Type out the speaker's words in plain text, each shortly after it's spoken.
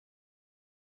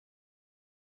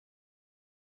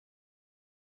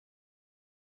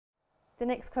The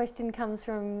next question comes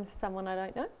from someone I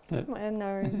don't know. Yeah. I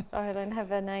know I don't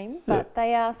have a name, but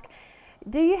they ask,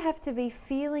 do you have to be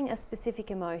feeling a specific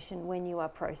emotion when you are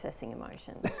processing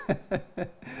emotions?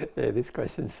 Yeah, this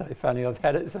question's so funny. I've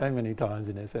had it so many times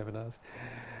in our seminars.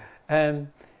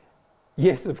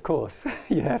 Yes, of course,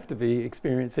 you have to be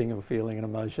experiencing or feeling an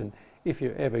emotion if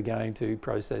you're ever going to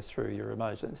process through your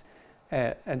emotions.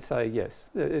 And so,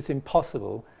 yes, it's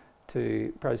impossible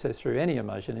to process through any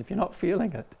emotion if you're not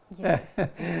feeling it. Yeah.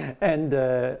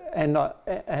 and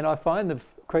I find the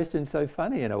question so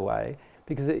funny in a way,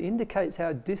 because it indicates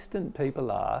how distant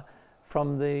people are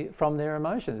from their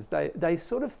emotions. They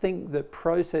sort of think that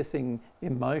processing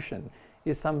emotion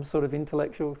is some sort of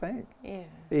intellectual thing. Yeah.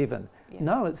 Even. Yeah.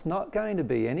 No, it's not going to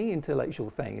be any intellectual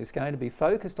thing. It's going to be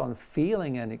focused on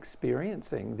feeling and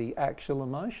experiencing the actual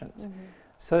emotions.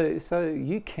 Mm-hmm. So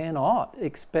you cannot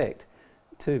expect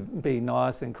to be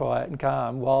nice and quiet and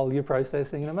calm while you're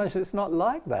processing an emotion. It's not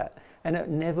like that, and it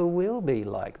never will be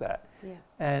like that. Yeah.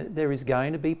 And there is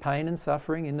going to be pain and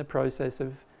suffering in the process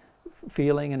of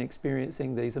feeling and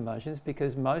experiencing these emotions,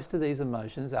 because most of these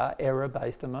emotions are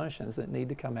error-based emotions that need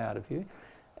to come out of you,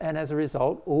 and as a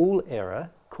result, all error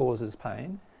causes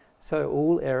pain. So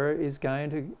all error is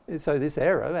going to, so this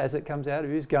error, as it comes out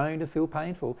of you, is going to feel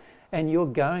painful, and you're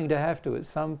going to have to, at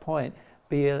some point,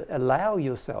 allow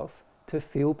yourself to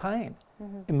feel pain,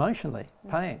 emotionally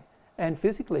pain, and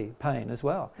physically pain as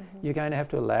well. You're going to have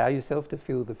to allow yourself to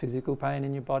feel the physical pain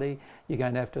in your body. You're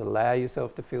going to have to allow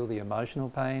yourself to feel the emotional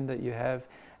pain that you have,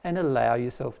 and allow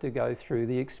yourself to go through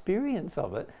the experience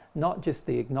of it, not just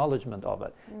the acknowledgement of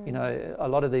it. You know, a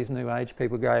lot of these New Age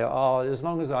people go, oh, as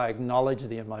long as I acknowledge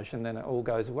the emotion, then it all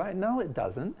goes away. No, it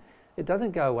doesn't. It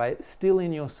doesn't go away. It's still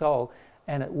in your soul,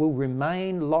 and it will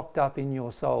remain locked up in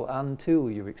your soul until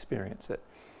you experience it.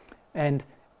 And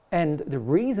the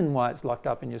reason why it's locked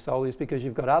up in your soul is because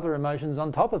you've got other emotions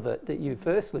on top of it that you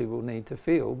firstly will need to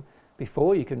feel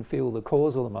before you can feel the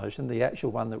causal emotion, the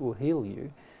actual one that will heal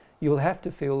you. You'll have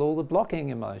to feel all the blocking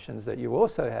emotions that you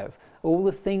also have, all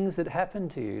the things that happen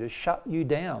to you to shut you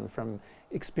down from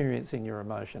experiencing your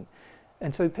emotion.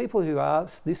 And so people who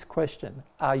ask this question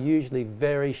are usually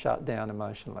very shut down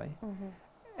emotionally.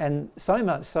 And so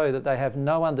much so that they have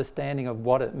no understanding of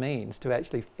what it means to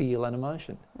actually feel an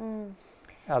emotion.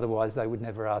 Otherwise, they would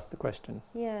never ask the question.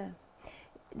 Yeah.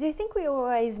 Do you think we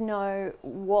always know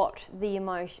what the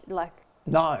emotion, like?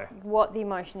 No. What the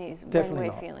emotion is Definitely when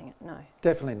we're feeling it? No.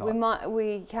 Definitely not.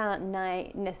 We can't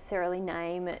necessarily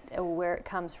name it or where it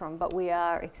comes from, but we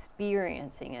are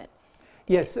experiencing it.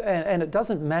 Yes, and it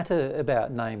doesn't matter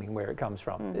about naming where it comes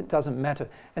from. It doesn't matter.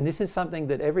 And this is something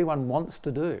that everyone wants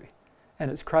to do. And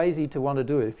it's crazy to want to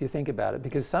do it if you think about it,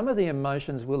 because some of the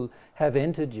emotions will have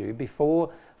entered you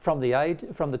before, from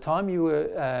the time you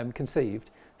were conceived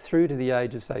through to the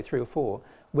age of, say, 3 or 4,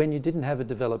 when you didn't have a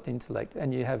developed intellect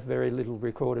and you have very little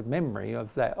recorded memory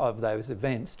of those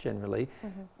events generally,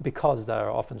 because they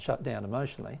are often shut down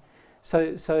emotionally.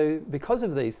 So because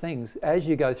of these things, as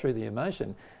you go through the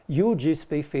emotion, you'll just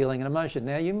be feeling an emotion.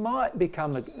 Now, you might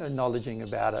become acknowledging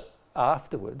about it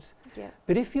afterwards. Yeah.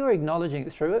 But if you're acknowledging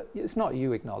it through it, it's not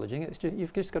you acknowledging it, it's just,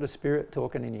 you've just got a spirit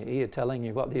talking in your ear telling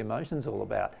you what the emotion's all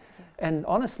about. Yeah. And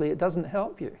honestly, it doesn't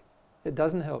help you. It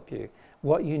doesn't help you.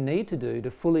 What you need to do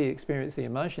to fully experience the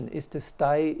emotion is to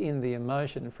stay in the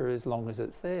emotion for as long as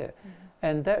it's there.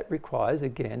 And that requires,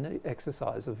 again, an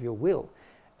exercise of your will.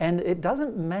 And it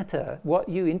doesn't matter what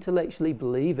you intellectually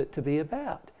believe it to be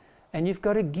about. And you've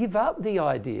got to give up the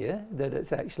idea that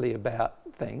it's actually about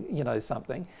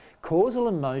something. Causal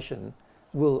emotion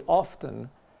will often,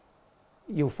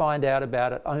 you'll find out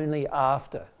about it only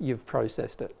after you've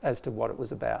processed it as to what it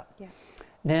was about. Yeah.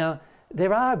 Now,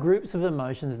 there are groups of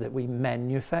emotions that we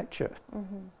manufacture.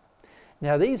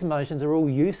 Now, these emotions are all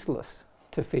useless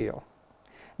to feel.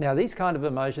 Now, these kind of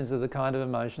emotions are the kind of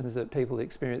emotions that people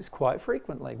experience quite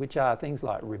frequently, which are things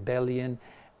like rebellion,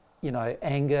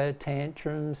 anger,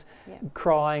 tantrums,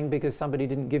 crying because somebody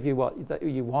didn't give you what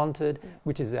you wanted,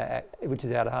 which is out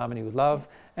of harmony with love,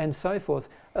 and so forth.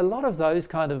 A lot of those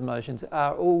kind of emotions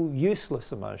are all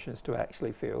useless emotions to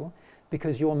actually feel,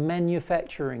 because you're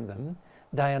manufacturing them.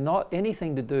 They are not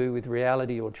anything to do with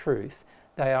reality or truth.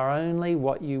 They are only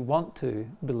what you want to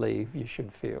believe you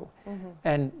should feel.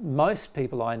 And most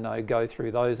people I know go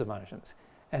through those emotions.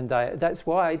 And that's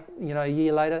why, a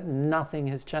year later, nothing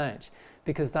has changed,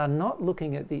 because they're not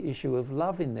looking at the issue of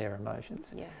love in their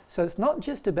emotions. Yes. So it's not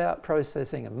just about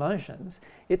processing emotions,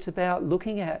 it's about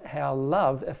looking at how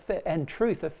love and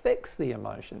truth affects the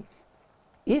emotion.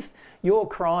 If you're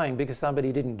crying because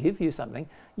somebody didn't give you something,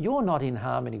 you're not in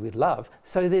harmony with love.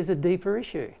 So there's a deeper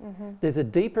issue. There's a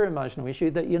deeper emotional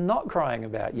issue that you're not crying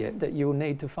about yet that you'll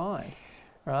need to find,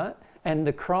 right? And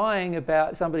the crying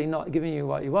about somebody not giving you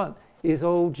what you want is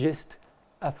all just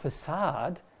a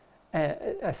facade,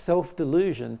 a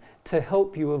self-delusion to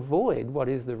help you avoid what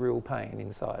is the real pain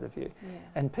inside of you.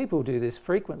 And people do this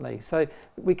frequently. So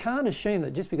we can't assume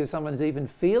that just because someone's even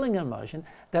feeling emotion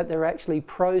that they're actually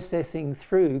processing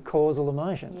through causal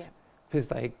emotions, because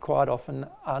they quite often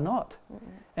are not.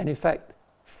 And in fact,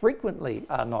 frequently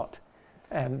are not.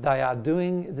 And they are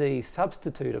doing the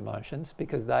substitute emotions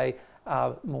because they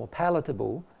are more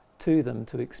palatable to them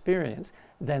to experience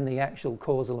than the actual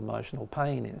causal emotional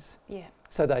pain is.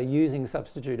 So they're using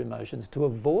substitute emotions to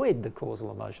avoid the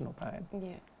causal emotional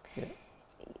pain.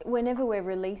 Whenever we're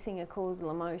releasing a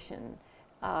causal emotion,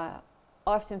 I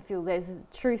often feel there's a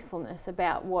truthfulness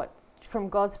about what, from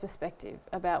God's perspective,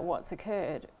 about what's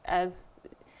occurred, as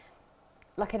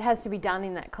like it has to be done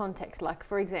in that context. Like,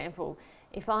 for example,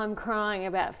 if I'm crying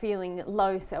about feeling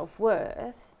low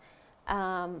self-worth,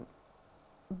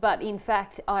 but in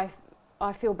fact I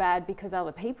feel bad because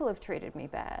other people have treated me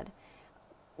bad,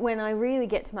 when I really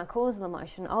get to my causal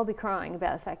emotion, I'll be crying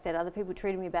about the fact that other people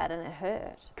treated me bad and it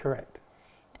hurt. Correct.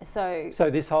 So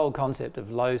this whole concept of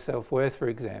low self-worth, for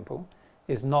example,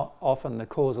 is not often the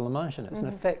causal emotion. It's an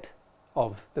effect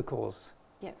of the cause.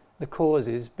 The cause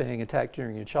is being attacked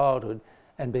during your childhood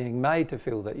and being made to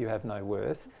feel that you have no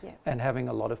worth and having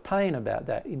a lot of pain about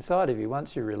that inside of you.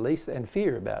 Once you release, and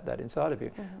fear about that inside of you,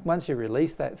 once you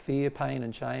release that fear, pain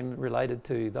and shame related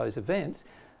to those events,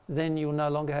 then you'll no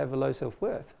longer have a low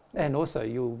self-worth. And also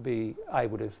you'll be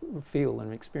able to feel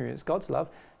and experience God's love,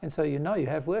 and so you know you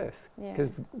have worth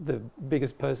because the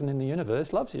biggest person in the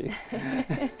universe loves you.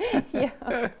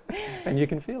 And you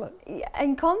can feel it.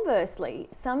 And conversely,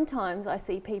 sometimes I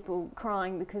see people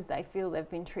crying because they feel they've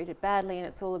been treated badly and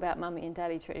it's all about mummy and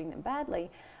daddy treating them badly,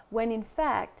 when in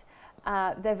fact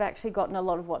they've actually gotten a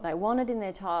lot of what they wanted in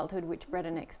their childhood, which bred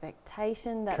an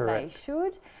expectation that they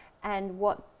should, and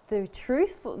what the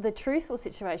truthful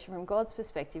situation from God's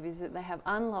perspective is that they have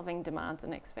unloving demands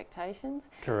and expectations.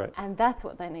 Correct. And that's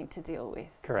what they need to deal with.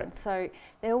 Correct. And so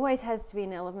there always has to be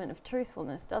an element of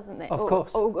truthfulness, doesn't there? Of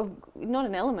course. Or not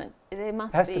an element. There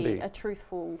must be a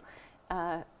truthful.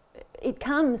 It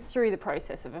comes through the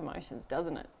process of emotions,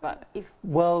 doesn't it? But if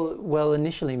well,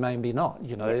 initially maybe not.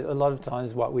 You know, a lot of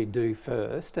times what we do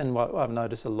first, and what I've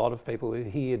noticed a lot of people who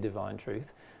hear divine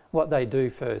truth, what they do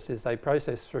first is they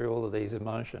process through all of these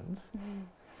emotions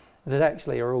that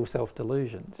actually are all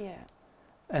self-delusions.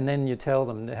 And then you tell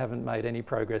them they haven't made any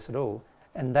progress at all.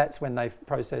 And that's when they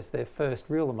process their first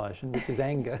real emotion, which is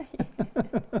anger.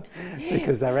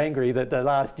 Because they're angry that the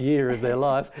last year of their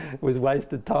life was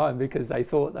wasted time because they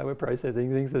thought they were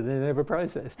processing things that they never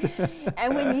processed.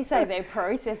 And when you say they're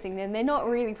processing them, they're not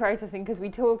really processing, because we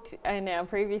talked in our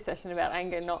previous session about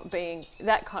anger not being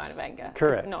that kind of anger.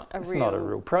 Correct. It's not a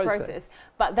real process.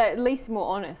 But they're at least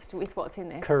more honest with what's in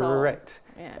their soul. Correct.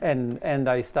 And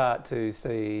they start to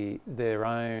see their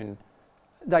own...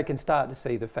 They can start to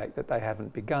see the fact that they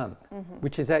haven't begun,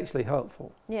 which is actually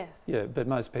helpful. Yeah, but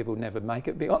most people never make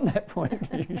it beyond that point,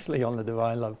 usually on the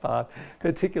divine love path,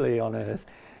 particularly on earth.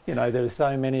 You know, there are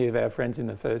so many of our friends in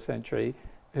the first century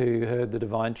who heard the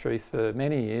divine truth for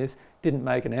many years, didn't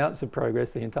make an ounce of progress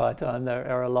the entire time they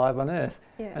are alive on earth,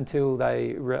 until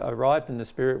they arrived in the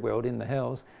spirit world, in the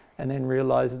hells, and then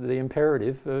realised the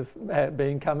imperative of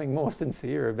becoming more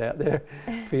sincere about their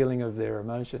feeling of their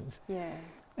emotions.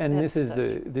 And this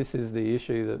is the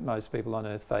issue that most people on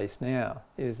earth face now,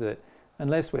 is that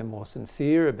unless we're more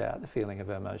sincere about the feeling of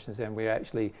our emotions and we're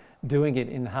actually doing it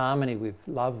in harmony with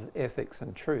love, ethics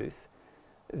and truth,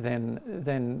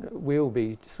 then we'll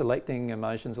be selecting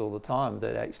emotions all the time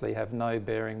that actually have no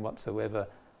bearing whatsoever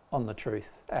on the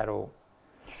truth at all.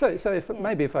 So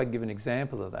maybe if I give an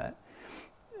example of that,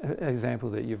 an example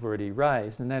that you've already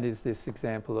raised, and that is this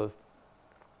example of,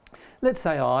 let's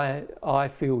say I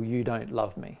feel you don't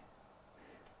love me.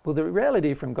 Well, the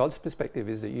reality from God's perspective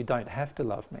is that you don't have to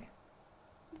love me.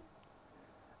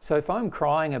 So if I'm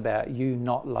crying about you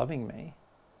not loving me,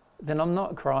 then I'm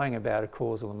not crying about a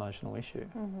causal emotional issue.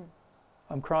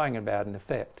 I'm crying about an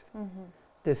effect.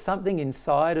 There's something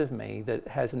inside of me that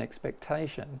has an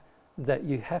expectation that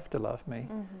you have to love me,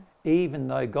 even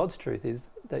though God's truth is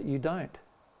that you don't.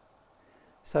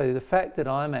 So the fact that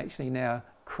I'm actually now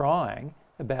crying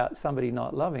about somebody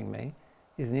not loving me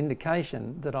is an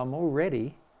indication that I'm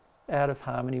already out of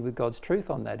harmony with God's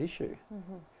truth on that issue.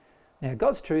 Now,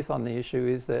 God's truth on the issue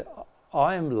is that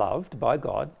I am loved by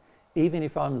God even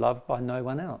if I'm loved by no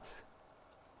one else.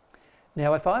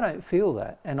 Now, if I don't feel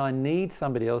that and I need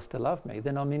somebody else to love me,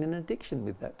 then I'm in an addiction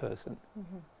with that person,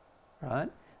 right?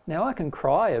 Now, I can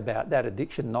cry about that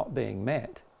addiction not being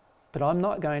met, but I'm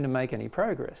not going to make any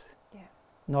progress. Yeah.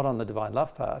 Not on the divine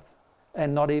love path,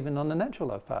 and not even on the natural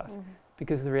love path.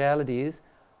 Because the reality is,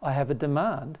 I have a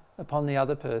demand upon the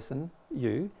other person,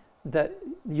 you, that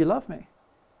you love me.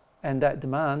 And that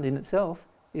demand in itself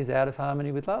is out of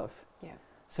harmony with love. Yeah.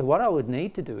 So what I would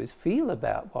need to do is feel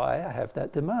about why I have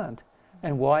that demand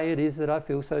and why it is that I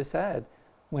feel so sad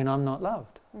when I'm not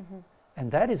loved.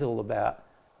 And that is all about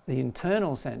the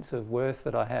internal sense of worth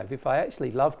that I have. If I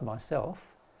actually loved myself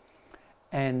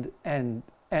and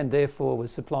therefore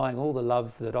was supplying all the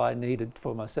love that I needed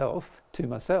for myself, to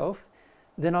myself,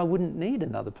 then I wouldn't need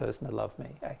another person to love me,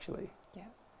 actually. Yeah.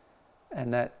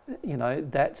 And that, you know,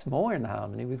 that's more in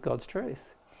harmony with God's truth.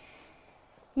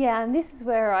 Yeah, and this is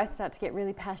where I start to get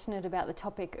really passionate about the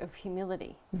topic of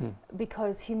humility,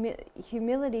 because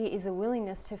humility is a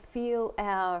willingness to feel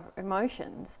our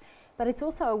emotions, but it's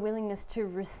also a willingness to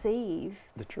receive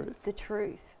the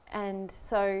truth. And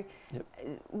so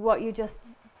what you're just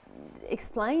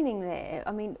explaining there,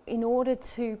 I mean, in order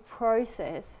to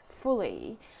process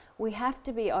fully, we have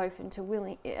to be open to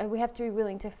we have to be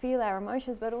willing to feel our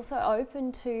emotions, but also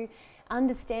open to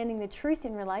understanding the truth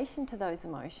in relation to those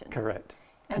emotions. Correct.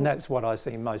 And that's what I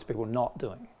see most people not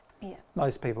doing. Yeah.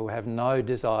 Most people have no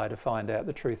desire to find out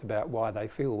the truth about why they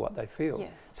feel what they feel.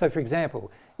 Yes. So for example,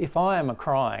 if I am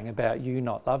crying about you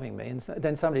not loving me, and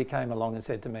then somebody came along and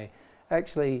said to me,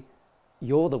 actually,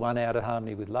 you're the one out of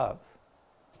harmony with love,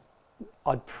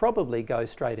 I'd probably go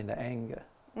straight into anger.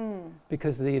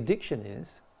 Because the addiction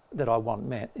is, that I want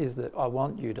met, is that I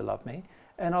want you to love me,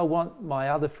 and I want my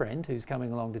other friend who's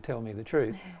coming along to tell me the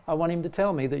truth, I want him to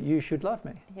tell me that you should love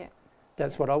me. Yeah.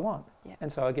 That's what I want. Yeah.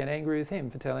 And so I get angry with him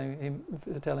for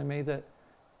telling me that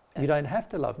you don't have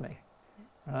to love me,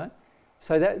 right?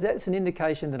 So that's an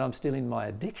indication that I'm still in my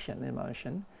addiction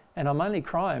emotion, and I'm only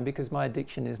crying because my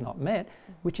addiction is not met,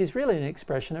 which is really an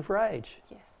expression of rage.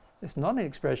 Yes. It's not an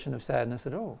expression of sadness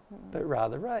at all, but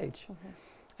rather rage.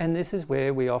 And this is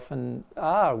where we often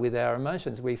are with our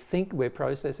emotions. We think we're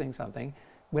processing something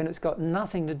when it's got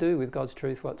nothing to do with God's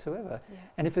truth whatsoever. Yeah.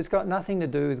 And if it's got nothing to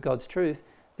do with God's truth,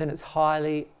 then it's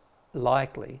highly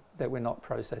likely that we're not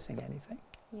processing anything.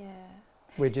 Yeah.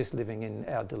 We're just living in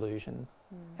our delusion,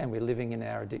 and we're living in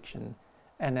our addiction,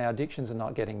 and our addictions are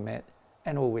not getting met,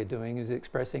 and all we're doing is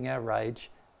expressing our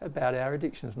rage about our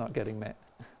addictions not getting met.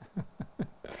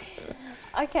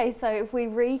 Okay, so if we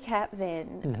recap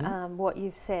then what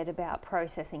you've said about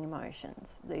processing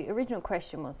emotions. The original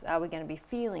question was, are we going to be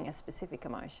feeling a specific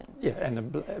emotion? Yeah, and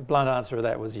the blunt answer to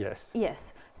that was yes.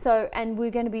 Yes. So, and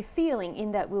we're going to be feeling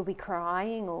in that we'll be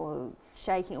crying or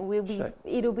shaking, or we'll be,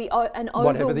 it'll be an overwhelming...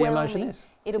 Whatever the emotion is.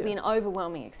 It'll be an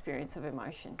overwhelming experience of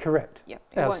emotion. Correct. Yep.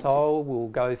 Our soul will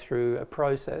go through a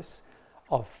process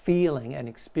of feeling and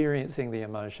experiencing the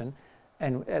emotion,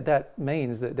 and that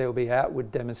means that there will be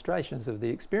outward demonstrations of the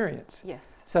experience. Yes.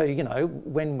 So, you know,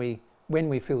 when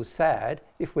we feel sad,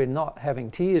 if we're not having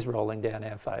tears rolling down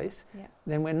our face,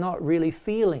 then we're not really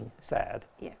feeling sad.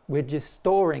 Yeah. We're just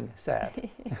storing sad.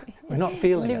 We're not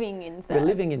feeling living it. In sad. We're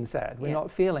living in sad. We're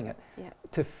not feeling it. Yeah.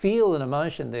 To feel an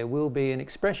emotion, there will be an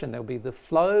expression. There will be the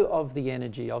flow of the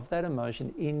energy of that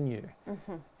emotion in you.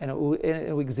 And it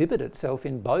will exhibit itself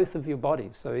in both of your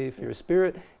bodies. So if you're a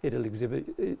spirit, it'll exhibit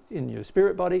in your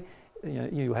spirit body. You know,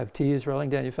 you have tears rolling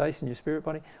down your face in your spirit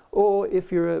body. Or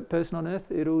if you're a person on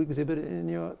earth, it'll exhibit it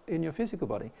in your physical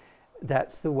body.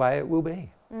 That's the way it will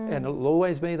be. And it'll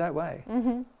always be that way.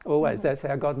 Always. That's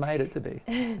how God made it to be.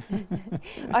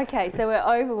 Okay, so we're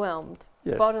overwhelmed,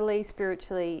 bodily,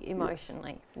 spiritually,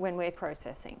 emotionally, when we're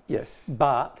processing. Yes,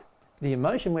 but the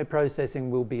emotion we're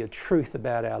processing will be a truth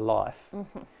about our life.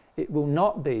 It will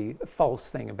not be a false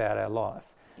thing about our life.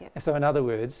 So in other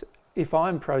words, if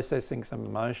I'm processing some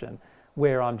emotion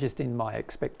where I'm just in my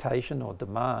expectation or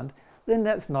demand, then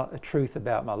that's not a truth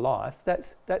about my life.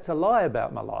 That's a lie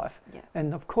about my life.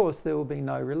 And of course there will be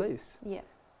no release.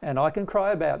 And I can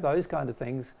cry about those kind of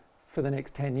things for the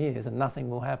next 10 years and nothing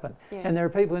will happen. And there are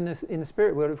people in the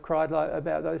spirit world who've cried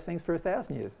about those things for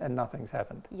 1,000 years and nothing's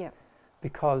happened.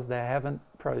 Because they haven't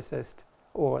processed,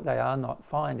 or they are not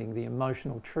finding the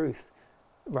emotional truth.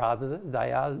 Rather,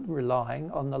 they are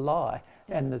relying on the lie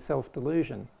and the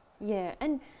self-delusion.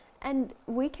 And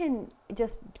we can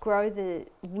just grow the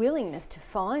willingness to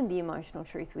find the emotional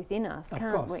truth within us,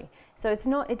 can't we? So it's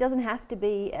not. It doesn't have to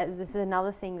be. As this is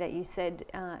another thing that you said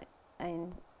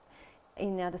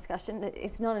in our discussion, that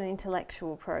it's not an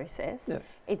intellectual process.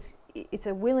 It's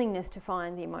a willingness to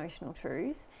find the emotional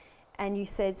truth. And you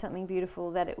said something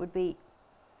beautiful, that it would be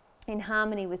in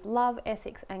harmony with love,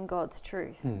 ethics, and God's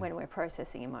truth when we're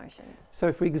processing emotions. So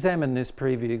if we examine this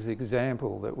previous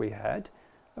example that we had,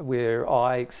 where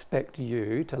I expect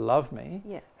you to love me,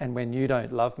 and when you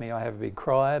don't love me, I have a big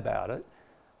cry about it,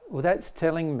 well, that's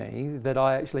telling me that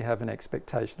I actually have an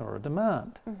expectation or a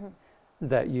demand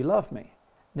that you love me.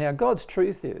 Now, God's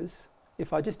truth is,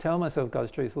 if I just tell myself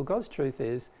God's truth, well, God's truth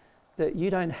is that you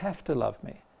don't have to love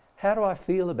me. How do I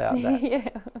feel about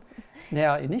that?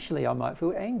 Now, initially, I might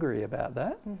feel angry about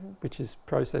that, which is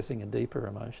processing a deeper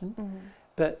emotion.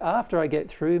 But after I get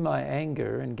through my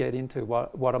anger and get into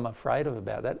what I'm afraid of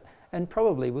about that, and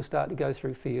probably we'll start to go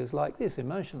through fears like this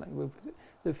emotionally.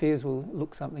 The fears will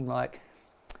look something like,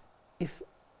 if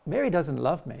Mary doesn't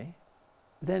love me,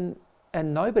 then,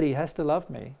 and nobody has to love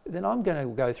me, then I'm going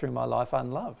to go through my life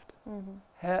unloved.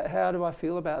 How do I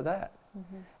feel about that?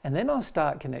 And then I'll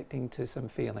start connecting to some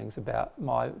feelings about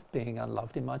my being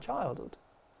unloved in my childhood.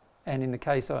 And in the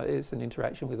case, it's an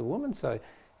interaction with a woman, so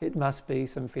it must be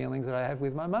some feelings that I have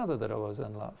with my mother that I was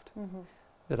unloved,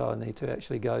 that I need to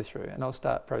actually go through, and I'll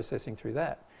start processing through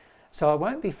that. So I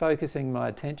won't be focusing my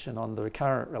attention on the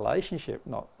current relationship,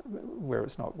 not where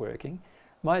it's not working.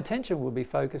 My attention will be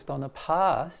focused on a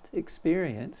past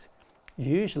experience,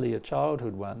 usually a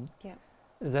childhood one,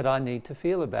 that I need to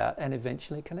feel about and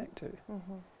eventually connect to.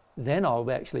 Then I'll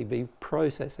actually be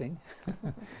processing,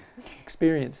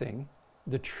 experiencing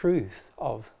the truth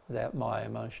of my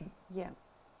emotion.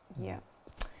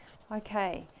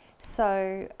 Okay,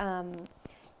 so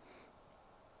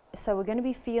so we're going to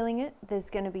be feeling it. There's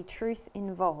going to be truth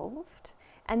involved.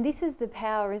 And this is the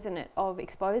power, isn't it, of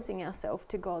exposing ourselves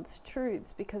to God's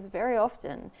truths, because very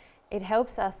often it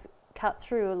helps us cut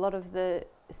through a lot of the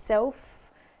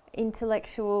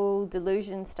intellectual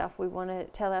delusion stuff we want to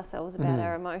tell ourselves about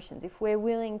our emotions. If we're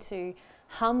willing to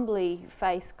humbly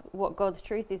face what God's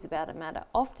truth is about a matter,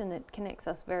 often it connects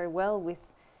us very well with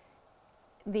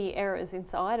the errors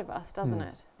inside of us, doesn't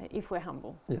it? If we're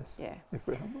humble. Yes, if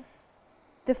we're humble.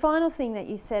 The final thing that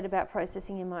you said about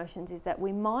processing emotions is that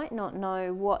we might not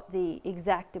know what the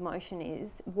exact emotion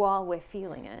is while we're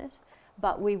feeling it,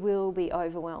 but we will be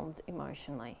overwhelmed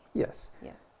emotionally. Yes.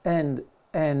 And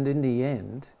in the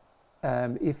end,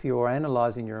 if you're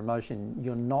analysing your emotion,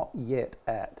 you're not yet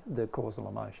at the causal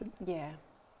emotion.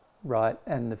 Right?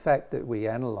 And the fact that we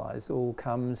analyse all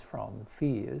comes from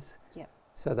fears.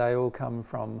 So they all come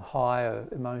from higher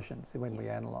emotions when we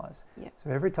analyse.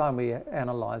 So every time we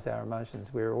analyse our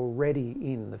emotions, we're already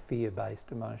in the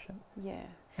fear-based emotion.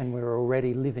 And we're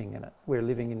already living in it. We're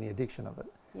living in the addiction of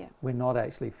it. We're not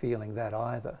actually feeling that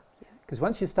either. Because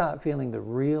once you start feeling the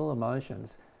real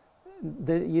emotions,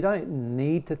 you don't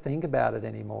need to think about it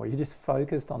anymore. You're just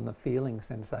focused on the feeling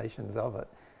sensations of it.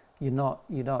 You're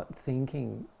not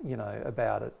thinking,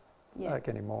 about it like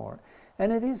anymore.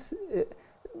 And it is.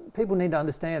 People need to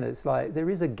understand it's like there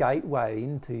is a gateway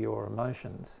into your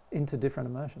emotions, into different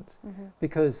emotions,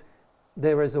 because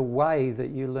there is a way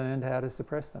that you learned how to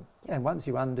suppress them. And once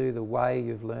you undo the way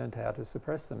you've learned how to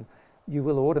suppress them, you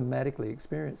will automatically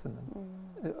experience them,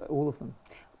 all of them.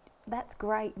 That's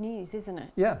great news, isn't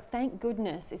it? Thank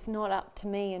goodness it's not up to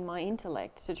me and my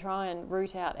intellect to try and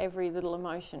root out every little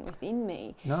emotion within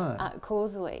me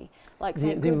causally. Like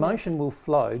the emotion will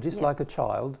flow just like a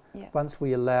child once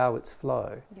we allow its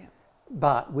flow.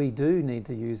 But we do need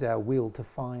to use our will to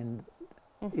find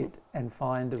it and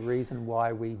find the reason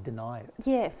why we deny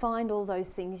it. Find all those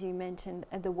things you mentioned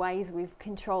and the ways we've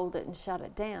controlled it and shut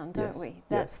it down, don't we?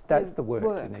 That's the work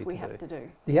you need we have to do.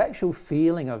 The actual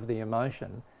feeling of the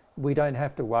emotion, we don't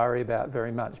have to worry about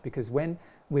very much, because when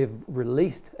we've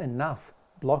released enough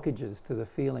blockages to the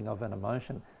feeling of an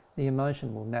emotion, the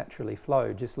emotion will naturally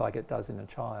flow just like it does in a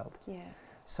child.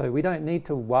 So we don't need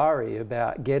to worry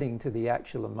about getting to the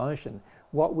actual emotion.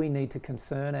 What we need to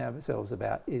concern ourselves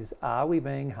about is, are we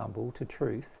being humble to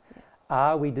truth?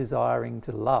 Are we desiring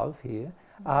to love here?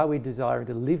 Are we desiring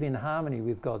to live in harmony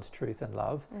with God's truth and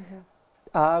love?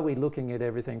 Are we looking at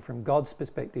everything from God's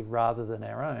perspective rather than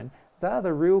our own? They are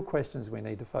the real questions we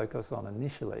need to focus on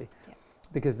initially,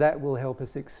 because that will help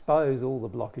us expose all the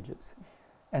blockages.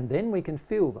 And then we can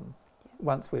feel them.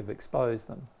 Once we've exposed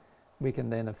them, we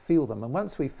can then feel them. And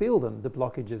once we feel them, the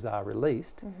blockages are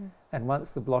released. And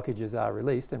once the blockages are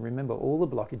released, and remember, all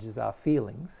the blockages are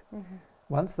feelings,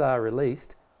 once they are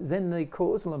released, then the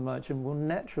causal emotion will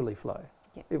naturally flow.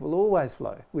 It will always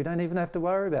flow. We don't even have to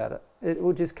worry about it. It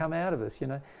will just come out of us,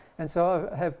 And so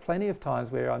I have plenty of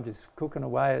times where I'm just cooking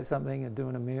away at something and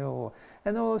doing a meal,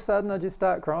 and all of a sudden I just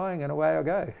start crying and away I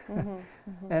go.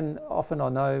 And often I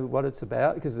know what it's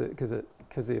about, because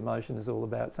the emotion is all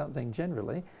about something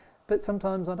generally. but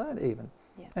sometimes I don't even.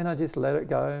 Yeah. And I just let it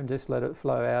go and just let it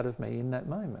flow out of me in that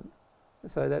moment.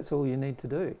 So that's all you need to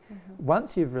do. Mm-hmm.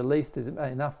 Once you've released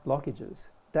enough blockages,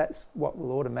 that's what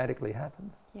will automatically happen.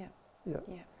 Yeah. Yeah.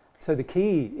 Yeah. So the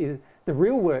key is, the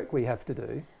real work we have to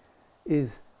do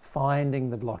is finding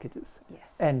the blockages. Yes.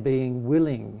 And being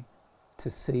willing to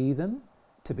see them,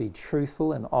 to be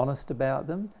truthful and honest about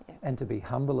them, Yeah. and to be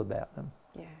humble about them.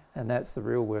 Yeah. And that's the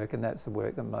real work, and that's the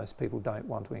work that most people don't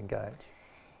want to engage.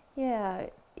 Yeah.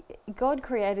 God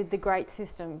created the great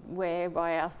system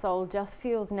whereby our soul just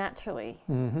feels naturally.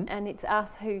 Mm-hmm. And it's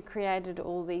us who created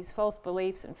all these false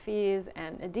beliefs and fears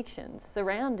and addictions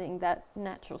surrounding that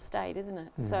natural state, isn't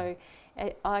it? Mm. So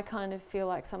I kind of feel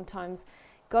like sometimes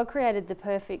God created the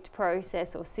perfect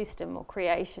process or system or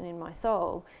creation in my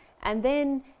soul, and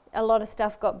then a lot of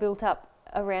stuff got built up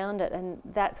around it, and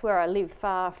that's where I live,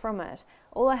 far from it.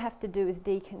 All I have to do is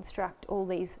deconstruct all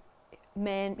these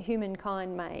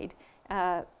humankind made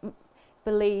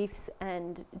beliefs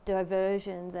and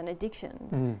diversions and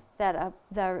addictions that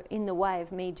are in the way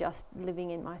of me just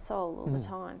living in my soul all the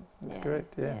time. That's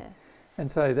correct, yeah. And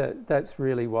so that's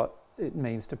really what it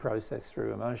means to process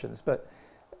through emotions. But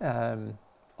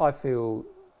I feel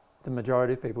the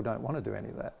majority of people don't want to do any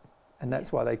of that. And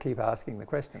that's why they keep asking the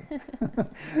question.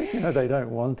 They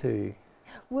don't want to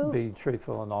be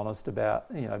truthful and honest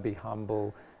about, be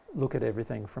humble, look at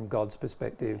everything from God's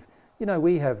perspective.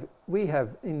 We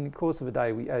have in the course of a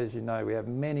day, we have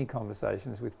many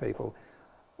conversations with people,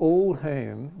 all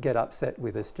whom get upset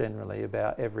with us generally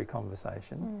about every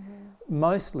conversation. Mm-hmm.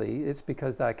 Mostly it's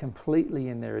because they're completely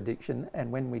in their addiction,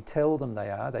 and when we tell them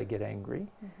they get angry.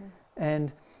 Mm-hmm.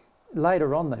 And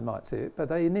later on they might see it, but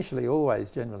they initially always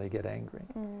generally get angry.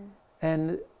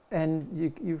 Mm.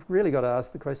 And you've really got to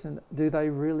ask the question, do they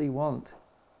really want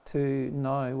to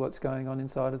know what's going on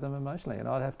inside of them emotionally? And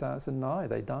I'd have to answer, no,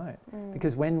 they don't.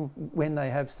 Because when they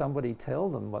have somebody tell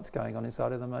them what's going on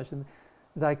inside of them emotionally,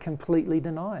 they completely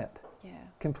deny it. Yeah.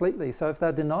 Completely. So if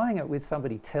they're denying it with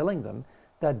somebody telling them,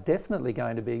 they're definitely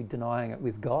going to be denying it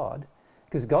with God,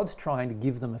 because God's trying to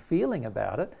give them a feeling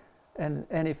about it. And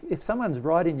if someone's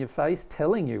right in your face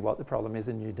telling you what the problem is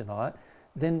and you deny it,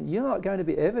 then you're not going to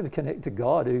be ever connect to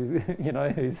God, who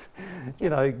who's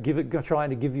trying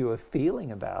to give you a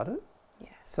feeling about it. Yeah.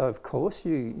 So of course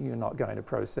you're not going to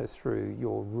process through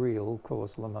your real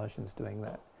causal emotions doing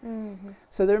that. Mm-hmm.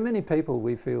 So there are many people,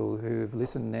 we feel, who have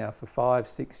listened now for 5,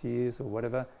 6 years or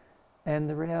whatever, and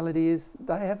the reality is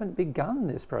they haven't begun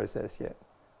this process yet.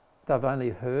 They've only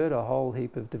heard a whole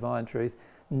heap of divine truth,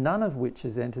 none of which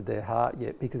has entered their heart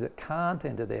yet, because it can't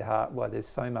enter their heart while there's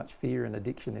so much fear and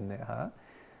addiction in their heart.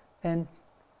 And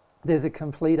there's a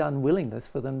complete unwillingness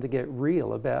for them to get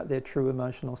real about their true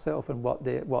emotional self and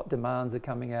what demands are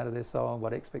coming out of their soul, and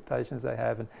what expectations they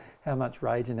have, and how much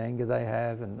rage and anger they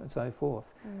have, and so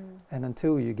forth. And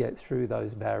until you get through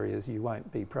those barriers, you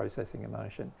won't be processing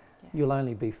emotion. Yeah. You'll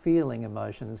only be feeling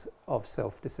emotions of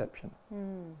self-deception.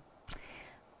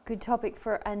 Good topic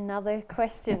for another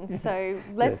question, so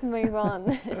let's move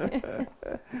on.